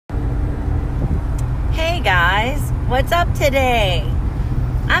Hey guys, what's up today?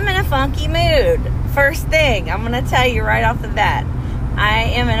 I'm in a funky mood. First thing, I'm going to tell you right off the bat, I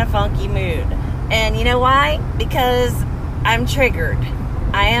am in a funky mood. And you know why? Because I'm triggered.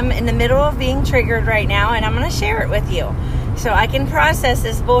 I am in the middle of being triggered right now, and I'm going to share it with you so I can process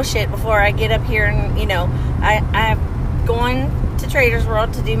this bullshit before I get up here and, I'm going to Trader's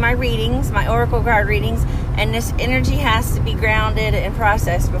World to do my readings, my oracle card readings, and this energy has to be grounded and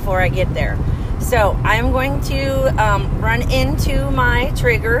processed before I get there. So I'm going to run into my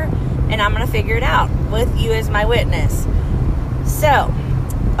trigger, and I'm going to figure it out with you as my witness. So,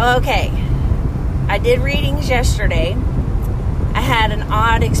 okay, I did readings yesterday. I had an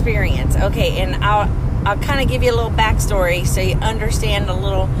odd experience. Okay, and I'll kind of give you a little backstory so you understand a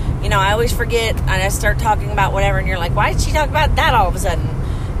little. I always forget, and I start talking about whatever, and you're like, why did she talk about that all of a sudden?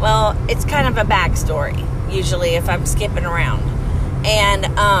 Well, it's kind of a backstory, usually, if I'm skipping around. And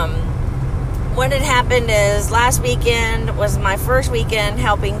what had happened is last weekend was my first weekend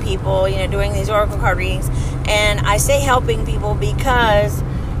helping people, doing these oracle card readings. And I say helping people because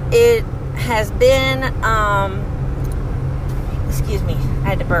it has been, excuse me, I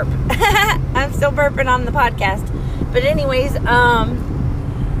had to burp. I'm still burping on the podcast. But anyways, that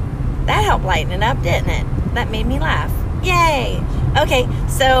helped lighten it up, didn't it? That made me laugh. Yay! Okay,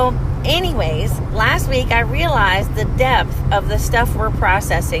 so anyways, last week I realized the depth of the stuff we're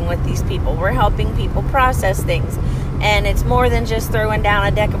processing with these people. We're helping people process things. And it's more than just throwing down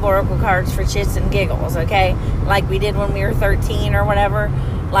a deck of oracle cards for chits and giggles, okay? Like we did when we were 13 or whatever.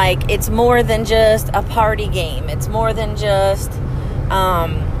 Like, it's more than just a party game. It's more than just,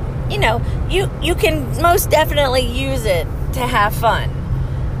 you can most definitely use it to have fun.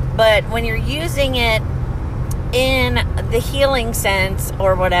 But when you're using it in the healing sense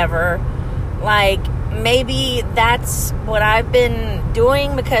or whatever, like maybe that's what I've been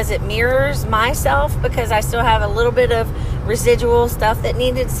doing because it mirrors myself, because I still have a little bit of residual stuff that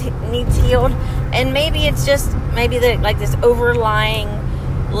needs healed, and maybe it's just this overlying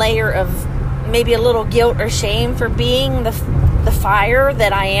layer of maybe a little guilt or shame for being the fire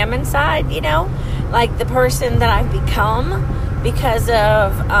that I am inside, like the person that I've become because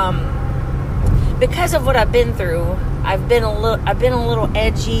of what I've been through. I've been a little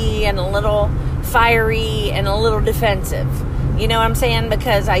edgy and a little fiery and a little defensive. You know what I'm saying?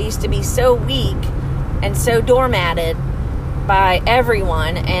 Because I used to be so weak and so doormatted by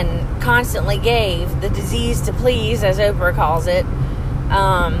everyone and constantly gave the disease to please, as Oprah calls it,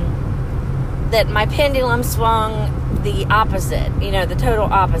 that my pendulum swung the opposite, the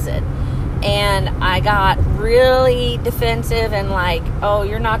total opposite. And I got really defensive and like, oh,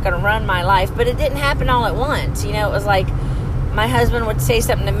 you're not going to run my life. But it didn't happen all at once. It was like my husband would say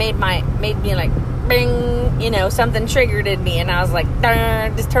something that made me like, bing, something triggered in me. And I was like,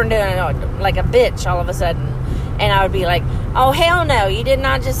 just turned into like a bitch all of a sudden. And I would be like, oh, hell no, you did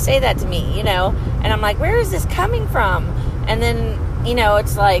not just say that to me, And I'm like, where is this coming from? And then,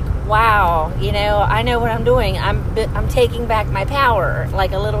 it's like, wow, I know what I'm doing. I'm taking back my power,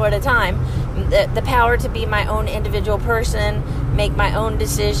 like a little at a time. The power to be my own individual person, make my own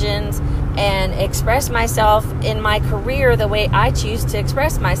decisions, and express myself in my career the way I choose to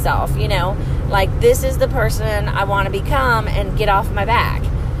express myself, Like, this is the person I want to become, and get off my back.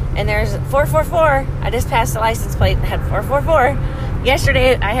 And there's 444. I just passed the license plate and had 444.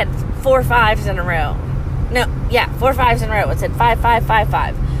 Yesterday, I had 4 5s in a row. 4 5s in a row. It said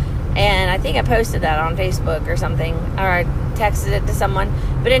 5555. And I think I posted that on Facebook or something, or I texted it to someone.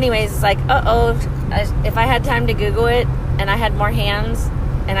 But anyways, it's like, if I had time to Google it and I had more hands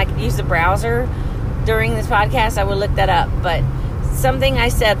and I could use the browser during this podcast, I would look that up. But something I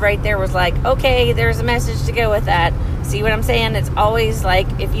said right there was like, okay, there's a message to go with that. See what I'm saying? It's always like,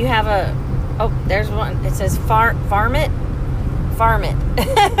 if you have there's one. It says farm it.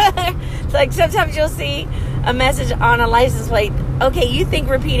 It's like sometimes you'll see a message on a license plate. Okay, you think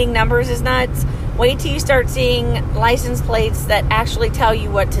repeating numbers is nuts? Wait till you start seeing license plates that actually tell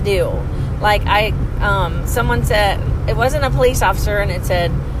you what to do. Like someone said, it wasn't a police officer, and it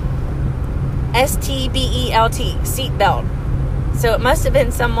said STBELT, seatbelt. So it must have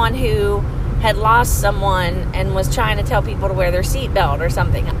been someone who had lost someone and was trying to tell people to wear their seatbelt or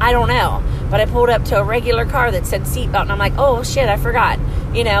something. I don't know. But I pulled up to a regular car that said seatbelt, and I'm like, oh, shit, I forgot.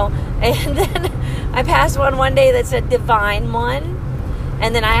 And then I passed one day that said Divine One.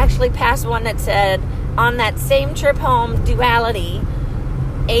 And then I actually passed one that said, on that same trip home, duality,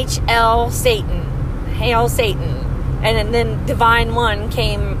 HL Satan. Hail Satan. And then Divine One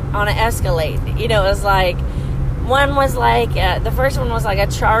came on an Escalade. It was like, one was like, the first one was like a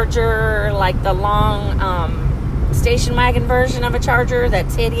Charger, like the long station wagon version of a Charger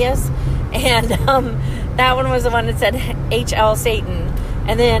that's hideous. And That one was the one that said HL Satan.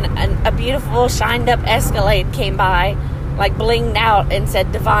 And then a beautiful shined up Escalade came by, like blinged out and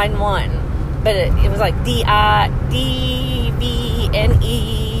said Divine One. But it was like DIDVNE,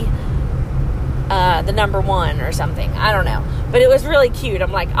 the number 1 or something. I don't know. But it was really cute.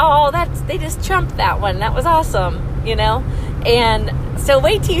 I'm like, oh, they just trumped that one. That was awesome, you know? And so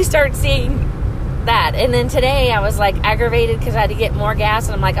wait till you start seeing that. And then today I was like aggravated because I had to get more gas.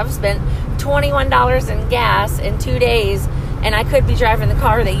 And I'm like, I've spent $21 in gas in 2 days. And I could be driving the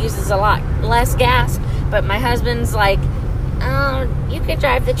car that uses a lot less gas. But my husband's like, oh, you could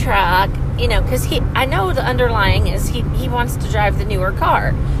drive the truck, you know, because I know the underlying is he wants to drive the newer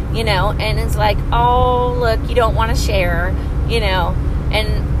car, you know, and it's like, oh, look, you don't want to share, you know,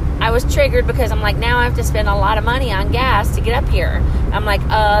 and I was triggered because I'm like, now I have to spend a lot of money on gas to get up here. I'm like,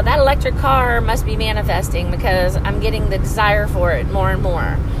 that electric car must be manifesting because I'm getting the desire for it more and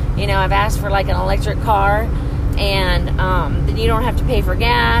more. You know, I've asked for like an electric car, and then you don't have to pay for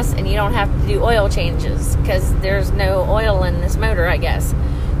gas, and you don't have to do oil changes because there's no oil in this motor, I guess.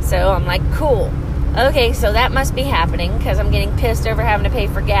 So I'm like, cool. Okay, so that must be happening because I'm getting pissed over having to pay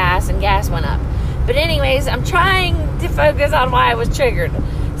for gas, and gas went up. But anyways, I'm trying to focus on why I was triggered.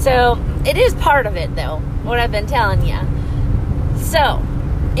 So it is part of it, though, what I've been telling you. So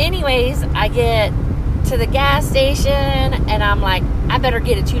anyways, I get to the gas station, and I'm like, I better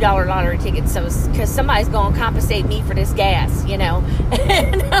get a $2 lottery ticket because somebody's going to compensate me for this gas, you know.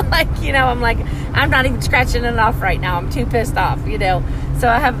 And I'm like, I'm not even scratching it off right now. I'm too pissed off, you know. So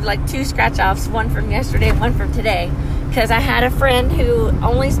I have like 2 scratch offs, one from yesterday and one from today, because I had a friend who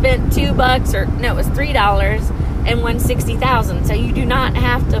only spent $2 it was $3 and won 60,000. So you do not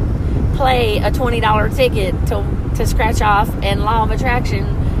have to play a $20 ticket to scratch off, and law of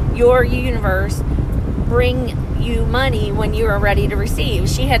attraction, your universe bring you money when you are ready to receive.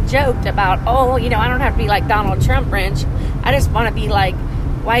 She had joked about, I don't have to be like Donald Trump rich. I just want to be like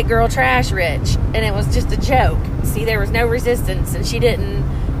white girl trash rich. And it was just a joke. See, there was no resistance, and she didn't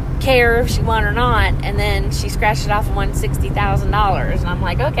care if she won or not. And then she scratched it off and won $60,000. And I'm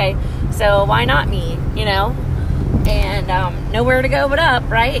like, okay, so why not me, you know? And nowhere to go but up,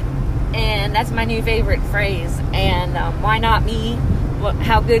 right? And that's my new favorite phrase. And why not me?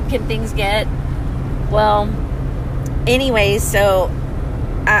 How good can things get? Well, anyways, so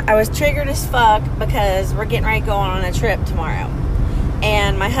I was triggered as fuck because we're getting ready to go on a trip tomorrow.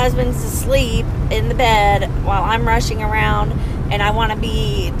 And my husband's asleep in the bed while I'm rushing around, and I want to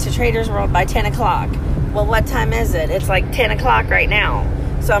be to Trader's World by 10 o'clock. Well, what time is it? It's like 10 o'clock right now.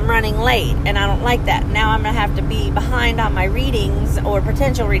 So I'm running late, and I don't like that. Now I'm going to have to be behind on my readings or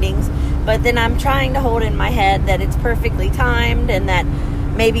potential readings, but then I'm trying to hold in my head that it's perfectly timed and that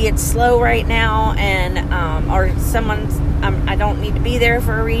maybe it's slow right now, and or someone's I don't need to be there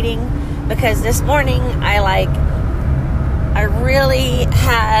for a reading, because this morning I really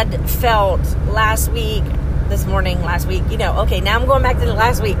had felt last week, okay, now I'm going back to the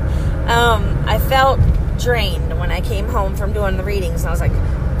last week. I felt drained when I came home from doing the readings, and I was like,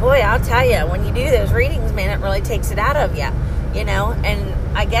 boy, I'll tell you, when you do those readings, man, it really takes it out of you, you know. And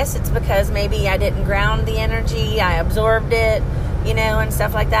I guess it's because maybe I didn't ground the energy, I absorbed it, you know, and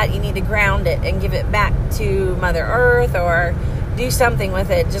stuff like that. You need to ground it and give it back to Mother Earth, or do something with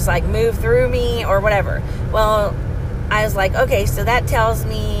it, just like move through me or whatever. Well, I was like, okay, so that tells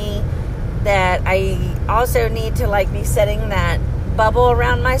me that I also need to like be setting that bubble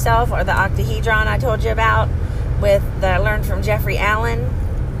around myself, or the octahedron I told you about that I learned from Jeffrey Allen.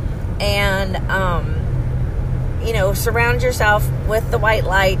 And surround yourself with the white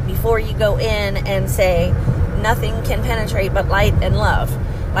light before you go in, and say nothing can penetrate but light and love.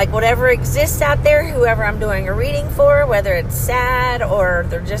 Like whatever exists out there, whoever I'm doing a reading for, whether it's sad, or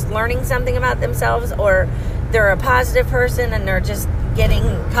they're just learning something about themselves, or they're a positive person and they're just getting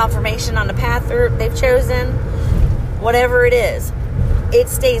confirmation on the path they've chosen, whatever it is, it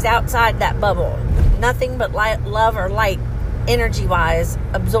stays outside that bubble. Nothing but light, love, or light, energy-wise,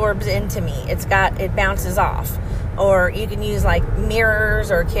 absorbs into me. It bounces off. Or you can use like mirrors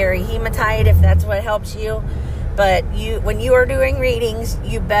or carry hematite if that's what helps you. But when you are doing readings,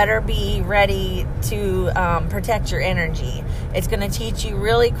 you better be ready to protect your energy. It's going to teach you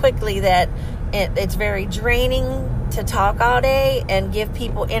really quickly that it's very draining to talk all day and give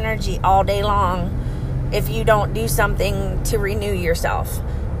people energy all day long if you don't do something to renew yourself.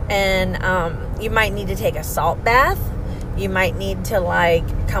 And you might need to take a salt bath. You might need to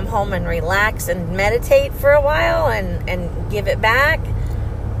like come home and relax and meditate for a while and give it back,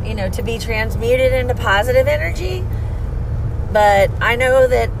 to be transmuted into positive energy. But I know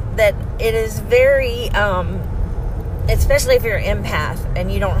that it is very especially if you're an empath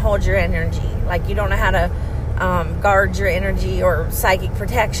and you don't hold your energy, like you don't know how to guard your energy or psychic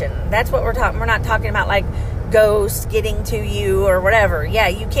protection. That's what we're talking. We're not talking about like ghosts getting to you or whatever. Yeah,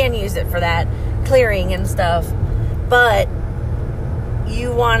 you can use it for that, clearing and stuff, but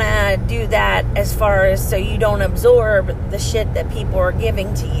you want to do that as far as so you don't absorb the shit that people are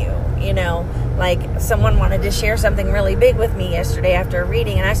giving to you. You know, like someone wanted to share something really big with me yesterday after a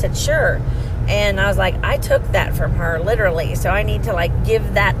reading, and I said sure, and I was like, I took that from her literally, so I need to like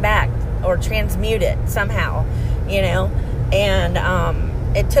give that back or transmute it somehow, you know. And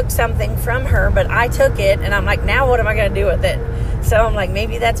it took something from her, but I took it, and I'm like, now what am I going to do with it? So I'm like,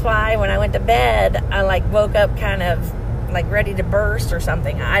 maybe that's why when I went to bed, I like woke up kind of like ready to burst or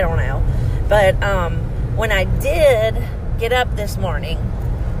something. I don't know. But when I did get up this morning,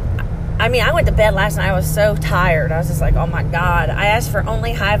 I mean, I went to bed last night. I was so tired. I was just like, oh my God. I asked for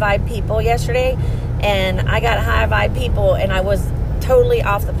only high vibe people yesterday, and I got high vibe people, and I was totally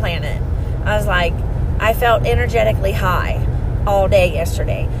off the planet. I was like, I felt energetically high all day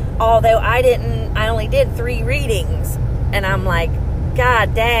yesterday. Although I only did 3 readings, and I'm like,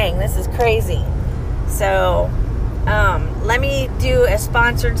 God dang, this is crazy. So, let me do a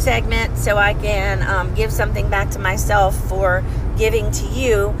sponsored segment so I can give something back to myself for giving to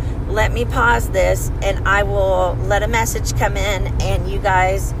you. Let me pause this, and I will let a message come in, and you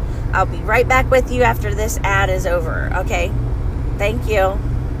guys, I'll be right back with you after this ad is over, okay? Thank you.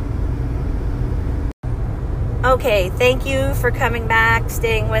 Okay, thank you for coming back,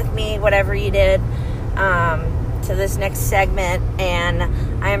 staying with me, whatever you did, to this next segment. And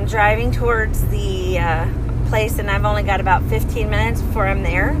I am driving towards the place, and I've only got about 15 minutes before I'm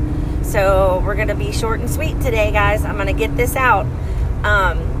there. So we're going to be short and sweet today, guys. I'm going to get this out.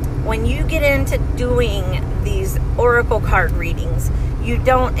 When you get into doing these oracle card readings, you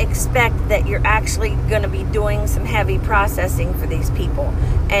don't expect that you're actually going to be doing some heavy processing for these people,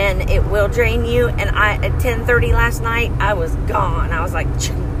 and it will drain you. And at 10:30 last night, I was gone. I was like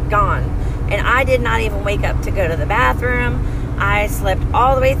gone, and I did not even wake up to go to the bathroom. I slept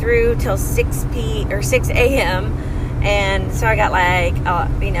all the way through till 6 a.m. and so I got like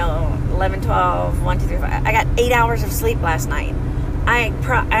 11, 12, 1, 2, 3, 4. I got 8 hours of sleep last night.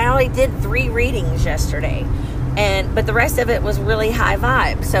 I only did 3 readings yesterday, but the rest of it was really high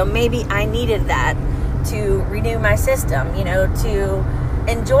vibe. So maybe I needed that to renew my system, to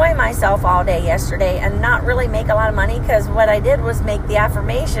enjoy myself all day yesterday and not really make a lot of money, because what I did was make the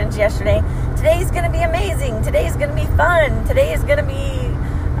affirmations yesterday. Today's going to be amazing. Today's going to be fun. Today is going to be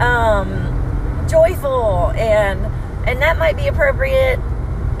joyful, and that might be appropriate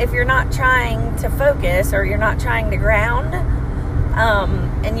if you're not trying to focus or you're not trying to ground.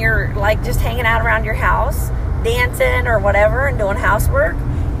 And you're like just hanging out around your house, dancing or whatever and doing housework.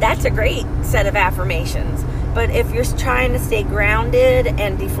 That's a great set of affirmations. But if you're trying to stay grounded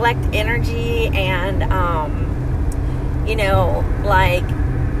and deflect energy and, like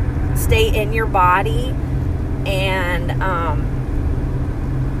stay in your body and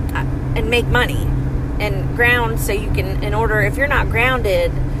make money and ground, so you can, if you're not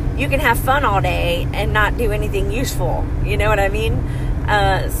grounded, you can have fun all day and not do anything useful. You know what I mean?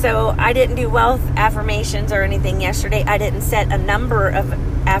 So I didn't do wealth affirmations or anything yesterday. I didn't set a number of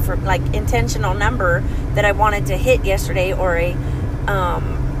intentional number that I wanted to hit yesterday, or an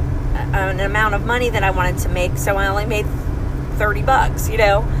amount of money that I wanted to make. So I only made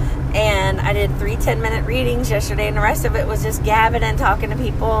 $30, and I did 3 10-minute readings yesterday, and the rest of it was just gabbing and talking to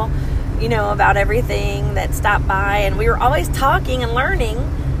people, about everything that stopped by. And we were always talking and learning.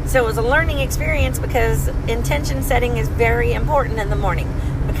 So it was a learning experience, because intention setting is very important in the morning,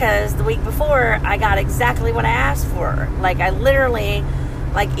 because the week before I got exactly what I asked for. Like I literally,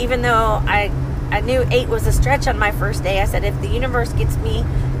 even though I knew 8 was a stretch on my first day, I said, if the universe gets me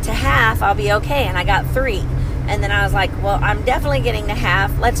to half, I'll be okay. And I got 3. And then I was like, well, I'm definitely getting to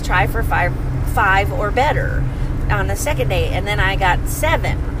half. Let's try for 5 or better on the second day. And then I got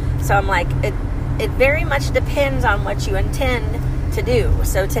 7. So I'm like, it very much depends on what you intend to do.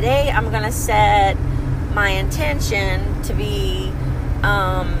 So today I'm going to set my intention to be,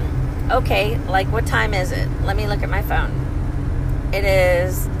 what time is it? Let me look at my phone. It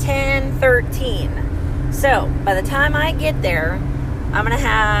is 10:13. So by the time I get there, I'm going to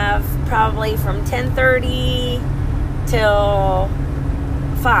have probably from 10:30 till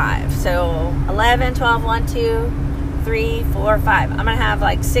 5. So 11, 12, 1, 2, 3, 4, 5. I'm going to have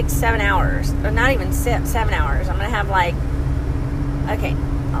 6, 7 hours. Or not even 7 hours. I'm going to have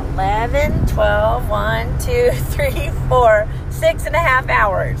 11, 12, 1, 2, 3, 4, 6.5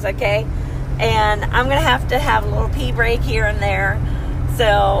 hours, okay? And I'm going to have a little pee break here and there.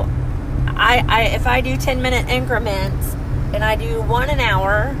 So if I do 10-minute increments and I do one an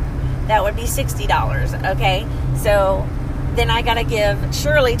hour, that would be $60. Okay, so then I got to give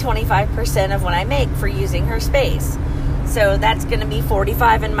Shirley 25% of what I make for using her space. So that's going to be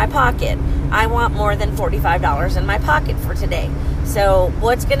 $45 in my pocket. I want more than $45 in my pocket for today. So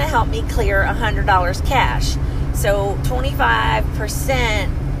what's going to help me clear $100 cash? So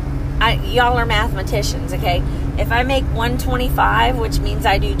 25%, y'all are mathematicians, okay? If I make $125, which means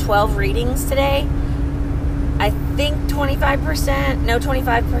I do 12 readings today, I think 25%, no,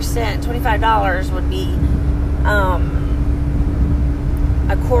 25%, $25 would be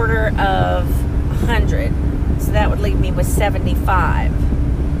a quarter of 100. So that would leave me with 75.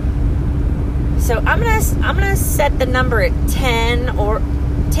 So I'm gonna set the number at 10 or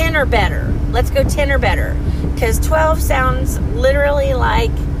better. Let's go 10 or better, because 12 sounds literally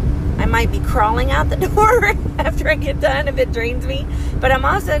like I might be crawling out the door after I get done if it drains me. But I'm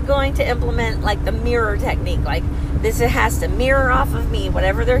also going to implement like the mirror technique. Like this, it has to mirror off of me.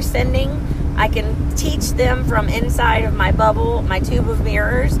 Whatever they're sending, I can teach them from inside of my bubble, my tube of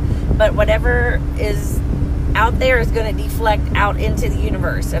mirrors. But whatever is out there is going to deflect out into the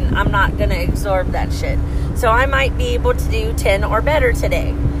universe, and I'm not going to absorb that shit. So I might be able to do 10 or better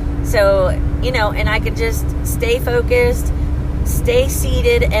today. So, and I could just stay focused, stay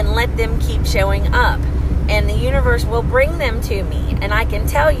seated, and let them keep showing up. And the universe will bring them to me. And I can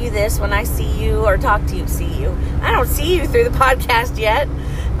tell you this when I see you or talk to you. I don't see you through the podcast yet,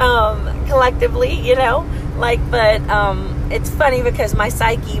 collectively, but it's funny because my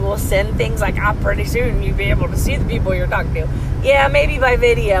psyche will send things like, pretty soon you'll be able to see the people you're talking to. Yeah, maybe by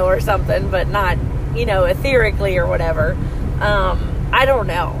video or something, but not, etherically or whatever. I don't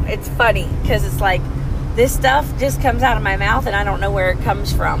know. It's funny because it's like this stuff just comes out of my mouth and I don't know where it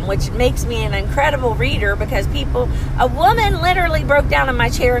comes from, which makes me an incredible reader because a woman literally broke down in my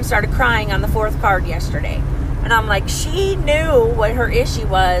chair and started crying on the 4th card yesterday. And I'm like, she knew what her issue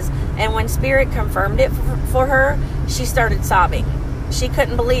was. And when Spirit confirmed it for her, she started sobbing. She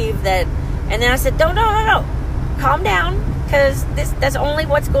couldn't believe that. And then I said, no. Calm down, because that's only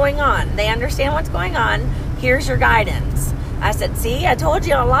what's going on. They understand what's going on. Here's your guidance. I said, see, I told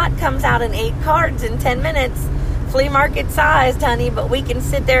you a lot comes out in 8 cards in 10 minutes. Flea market sized, honey, but we can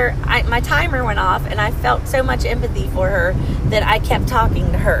sit there. My timer went off, and I felt so much empathy for her that I kept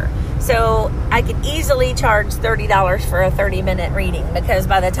talking to her. So I could easily charge $30 for a 30-minute reading, because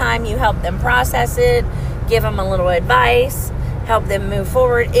by the time you help them process it, give them a little advice, help them move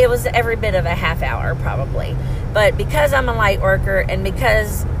forward, it was every bit of a half hour probably. But because I'm a light worker and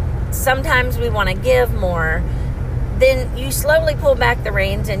because sometimes we want to give more, then you slowly pull back the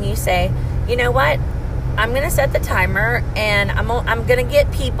reins and you say, you know what? I'm going to set the timer, and I'm going to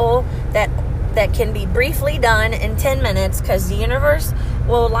get people that can be briefly done in 10 minutes, because the universe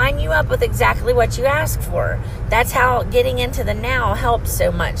will line you up with exactly what you ask for. That's how getting into the now helps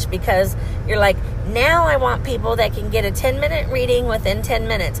so much, because you're like, now I want people that can get a 10-minute reading within 10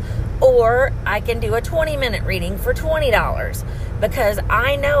 minutes, or I can do a 20-minute reading for $20, because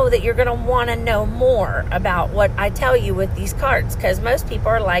I know that you're going to want to know more about what I tell you with these cards, because most people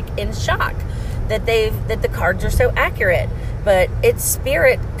are like in shock that the cards are so accurate. But it's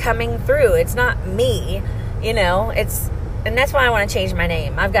Spirit coming through. It's not me, and that's why I want to change my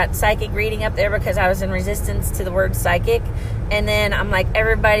name. I've got psychic reading up there because I was in resistance to the word psychic. And then I'm like,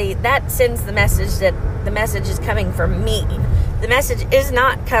 everybody, that sends the message that the message is coming from me. The message is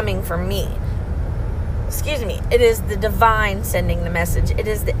not coming from me. Excuse me. It is the divine sending the message. It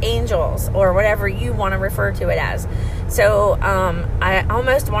is the angels, or whatever you want to refer to it as. So I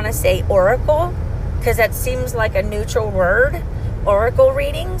almost want to say oracle, because that seems like a neutral word. Oracle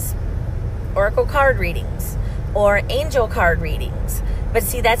readings, oracle card readings, or angel card readings. But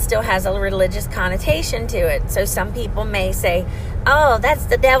see, that still has a religious connotation to it. So some people may say, oh, that's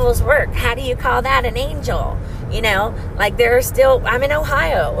the devil's work. How do you call that an angel? Like I'm in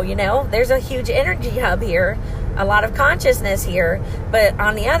Ohio, there's a huge energy hub here, a lot of consciousness here. But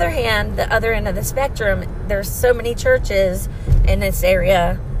on the other hand, the other end of the spectrum, there's so many churches in this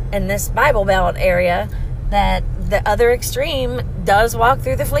area, in this Bible Belt area, that the other extreme does walk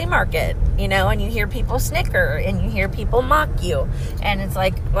through the flea market, and you hear people snicker and you hear people mock you. And it's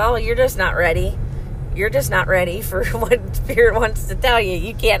like, well, you're just not ready. You're just not ready for what Spirit wants to tell you.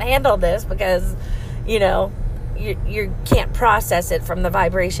 You can't handle this because, you can't process it from the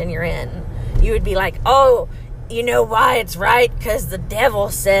vibration you're in. You would be like, oh, you know why it's right? Because the devil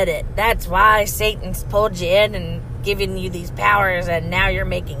said it. That's why Satan's pulled you in and giving you these powers, and now you're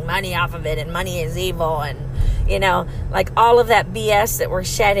making money off of it, and money is evil, and like all of that BS that we're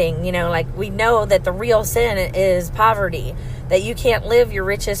shedding, like we know that the real sin is poverty, that you can't live your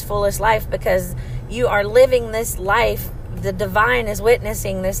richest, fullest life because you are living this life. The divine is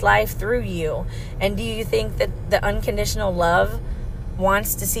witnessing this life through you. And do you think that the unconditional love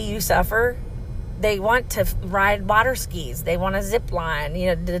wants to see you suffer? They want to ride water skis. They want to zip line.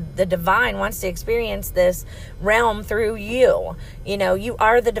 The divine wants to experience this realm through you. You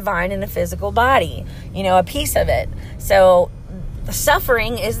are the divine in a physical body, a piece of it. So the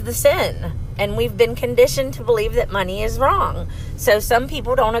suffering is the sin. And we've been conditioned to believe that money is wrong. So some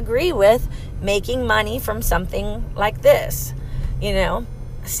people don't agree with making money from something like this,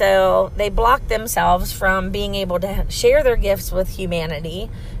 So they block themselves from being able to share their gifts with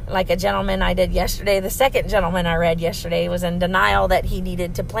humanity. Like a gentleman I did yesterday, the second gentleman I read yesterday was in denial that he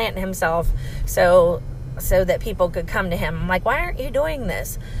needed to plant himself so that people could come to him. I'm like, why aren't you doing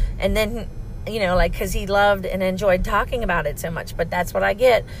this? And then, because he loved and enjoyed talking about it so much. But that's what I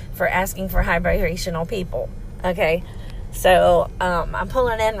get for asking for high vibrational people. Okay. So, I'm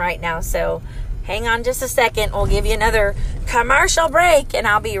pulling in right now. So hang on just a second. We'll give you another commercial break and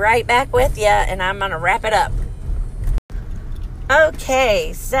I'll be right back with you and I'm going to wrap it up.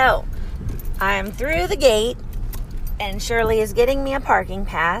 Okay, so I'm through the gate and Shirley is getting me a parking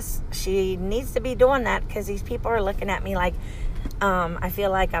pass. She needs to be doing that because these people are looking at me like, I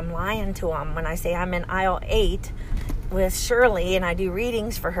feel like I'm lying to them when I say I'm in aisle 8 with Shirley and I do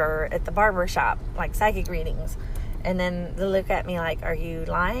readings for her at the barber shop, like psychic readings. And then they look at me like, are you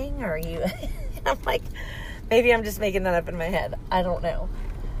lying? Or are you... I'm like, maybe I'm just making that up in my head. I don't know.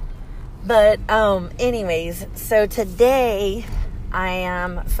 But anyways, so today I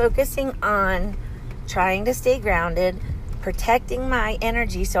am focusing on trying to stay grounded, protecting my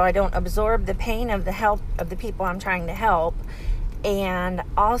energy so I don't absorb the pain of the help of the people I'm trying to help, and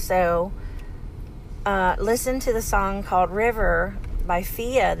also listen to the song called River by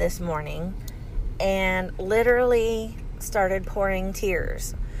Fia this morning and literally started pouring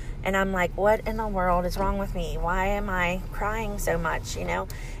tears. And I'm like, what in the world is wrong with me? Why am I crying so much,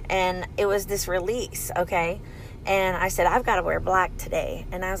 And it was this release, okay? And I said, I've got to wear black today.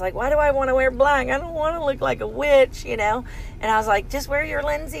 And I was like, why do I want to wear black? I don't want to look like a witch, And I was like, just wear your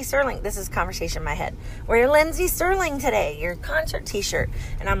Lindsay Sterling. This is conversation in my head. Wear your Lindsay Sterling today, your concert t-shirt.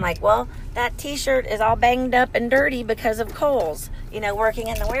 And I'm like, well, that t-shirt is all banged up and dirty because of Kohl's, working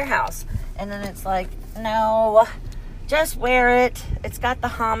in the warehouse. And then it's like, no, just wear it. It's got the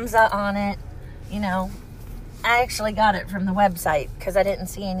Hamza on it, I actually got it from the website because I didn't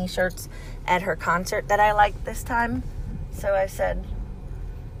see any shirts at her concert that I liked this time. So I said,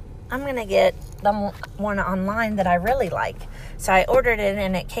 I'm going to get the one online that I really like. So I ordered it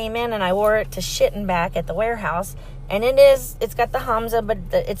and it came in and I wore it to shit and back at the warehouse. And it's got the Hamza, but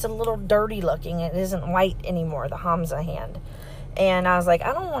it's a little dirty looking. It isn't white anymore, the Hamza hand. And I was like,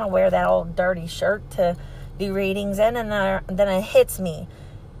 I don't want to wear that old dirty shirt to do readings in. And then it hits me.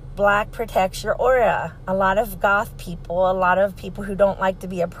 Black protects your aura. A lot of goth people, a lot of people who don't like to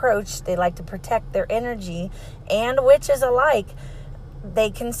be approached, they like to protect their energy, and witches alike, they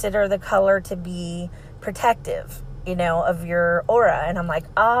consider the color to be protective, of your aura. And I'm like,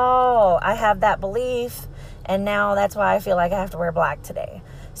 oh, I have that belief, and now that's why I feel like I have to wear black today.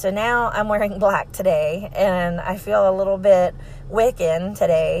 So now I'm wearing black today, and I feel a little bit Wiccan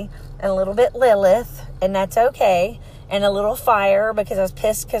today, and a little bit Lilith, and that's okay. And a little fire because I was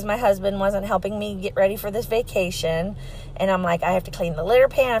pissed because my husband wasn't helping me get ready for this vacation. And I'm like, I have to clean the litter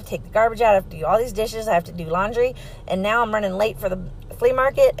pan, I have to take the garbage out, I have to do all these dishes, I have to do laundry. And now I'm running late for the flea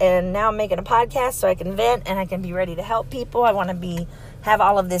market, and now I'm making a podcast so I can vent and I can be ready to help people. I want to have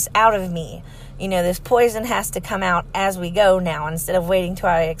all of this out of me. This poison has to come out as we go now instead of waiting till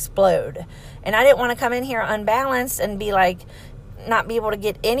I explode. And I didn't want to come in here unbalanced and be like, not be able to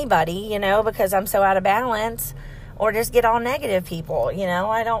get anybody, because I'm so out of balance. Or just get all negative people,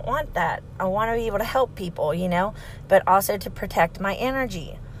 I don't want that. I want to be able to help people, but also to protect my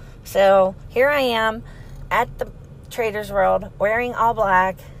energy. So here I am at the Trader's World wearing all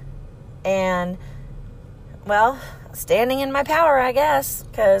black and, well, standing in my power, I guess,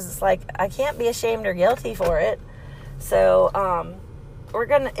 because it's like I can't be ashamed or guilty for it. So,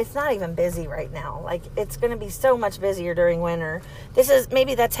 it's not even busy right now. Like, it's going to be so much busier during winter.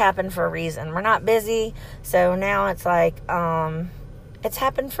 Maybe that's happened for a reason. We're not busy, so now it's like, it's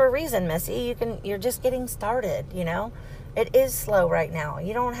happened for a reason, Missy. You're just getting started, It is slow right now.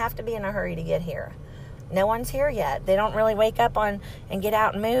 You don't have to be in a hurry to get here. No one's here yet. They don't really wake up and get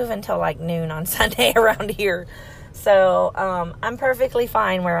out and move until like noon on Sunday around here. So, I'm perfectly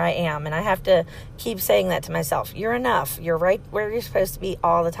fine where I am, and I have to keep saying that to myself. You're enough. You're right where you're supposed to be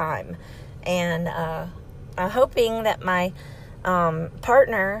all the time. And, hoping that my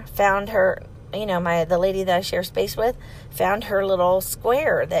partner found her, the lady that I share space with, found her little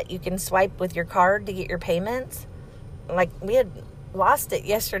square that you can swipe with your card to get your payments. Like, we had lost it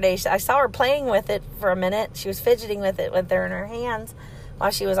yesterday. I saw her playing with it for a minute. She was fidgeting with it with her in her hands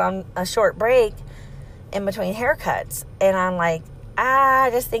while she was on a short break in between haircuts. And I'm like, I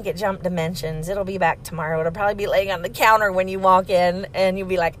just think it jumped dimensions. It'll be back tomorrow. It'll probably be laying on the counter when you walk in, and you'll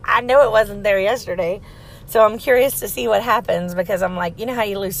be like, I know it wasn't there yesterday. So I'm curious to see what happens, because I'm like, you know how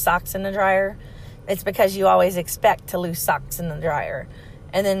you lose socks in the dryer? It's because you always expect to lose socks in the dryer.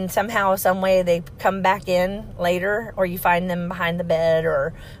 And then somehow, some way, they come back in later, or you find them behind the bed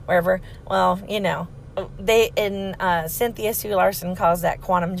or wherever. Well, Cynthia Sue Larson calls that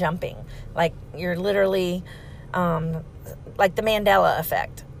quantum jumping. Like, you're literally, like the Mandela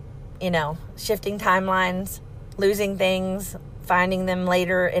effect, shifting timelines, losing things, finding them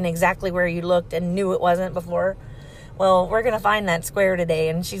later in exactly where you looked and knew it wasn't before. Well, we're going to find that square today,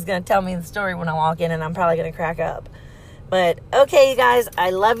 and she's going to tell me the story when I walk in, and I'm probably going to crack up. But, okay, you guys,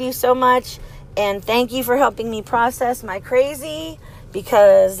 I love you so much, and thank you for helping me process my crazy,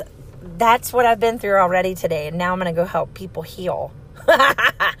 because that's what I've been through already today, and now I'm going to go help people heal.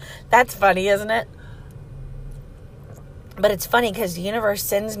 That's funny, isn't it? But it's funny because the universe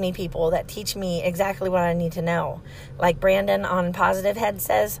sends me people that teach me exactly what I need to know. Like Brandon on Positive Head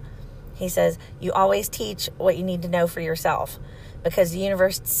says, he says, you always teach what you need to know for yourself, because the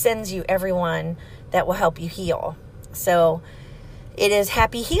universe sends you everyone that will help you heal. So it is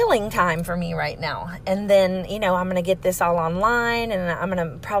happy healing time for me right now. And then, I'm going to get this all online, and I'm going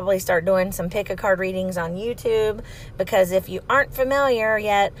to probably start doing some pick-a-card readings on YouTube, because if you aren't familiar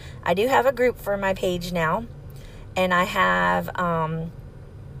yet, I do have a group for my page now. And I have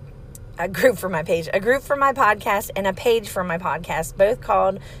a group for my page, a group for my podcast, and a page for my podcast, both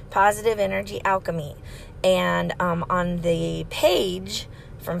called Positive Energy Alchemy. And on the page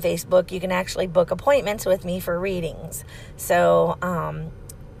from Facebook, you can actually book appointments with me for readings. So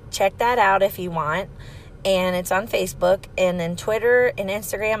check that out if you want. And it's on Facebook. And then Twitter and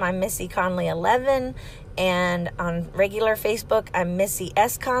Instagram, I'm Missy Conley 11. And on regular Facebook, I'm Missy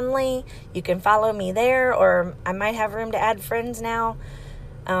S. Conley. You can follow me there, or I might have room to add friends now.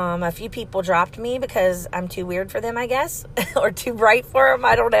 A few people dropped me because I'm too weird for them, I guess, or too bright for them.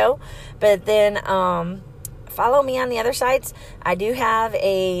 I don't know. But then follow me on the other sites. I do have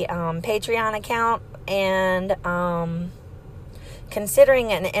a Patreon account, and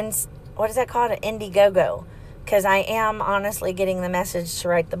considering an what is that called? An Indiegogo. Because I am honestly getting the message to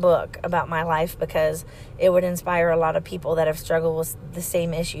write the book about my life, because it would inspire a lot of people that have struggled with the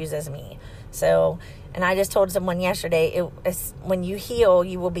same issues as me. So, and I just told someone yesterday, when you heal,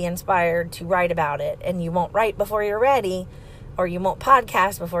 you will be inspired to write about it. And you won't write before you're ready, or you won't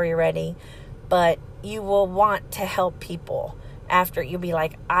podcast before you're ready, but you will want to help people after. You'll be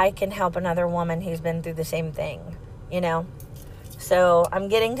like, I can help another woman who's been through the same thing, So I'm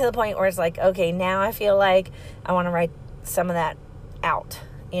getting to the point where it's like, okay, now I feel like I want to write some of that out,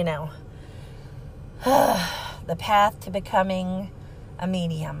 The path to becoming a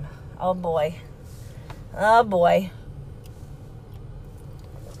medium. Oh, boy. Oh, boy.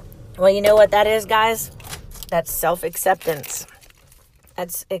 Well, you know what that is, guys? That's self-acceptance.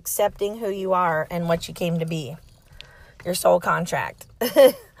 That's accepting who you are and what you came to be. Your soul contract.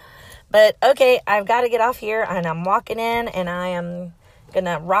 But, okay, I've got to get off here, and I'm walking in, and I am going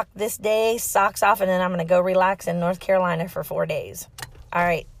to rock this day, socks off, and then I'm going to go relax in North Carolina for 4 days. All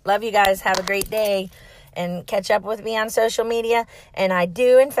right. Love you guys. Have a great day, and catch up with me on social media. And I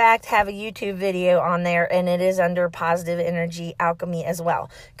do, in fact, have a YouTube video on there, and it is under Positive Energy Alchemy as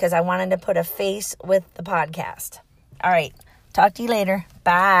well, because I wanted to put a face with the podcast. All right. Talk to you later.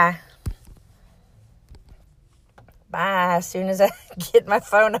 Bye. Bye, as soon as I get my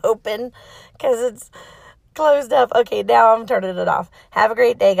phone open, because it's closed up. Okay, now I'm turning it off. Have a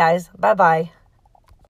great day, guys. Bye-bye.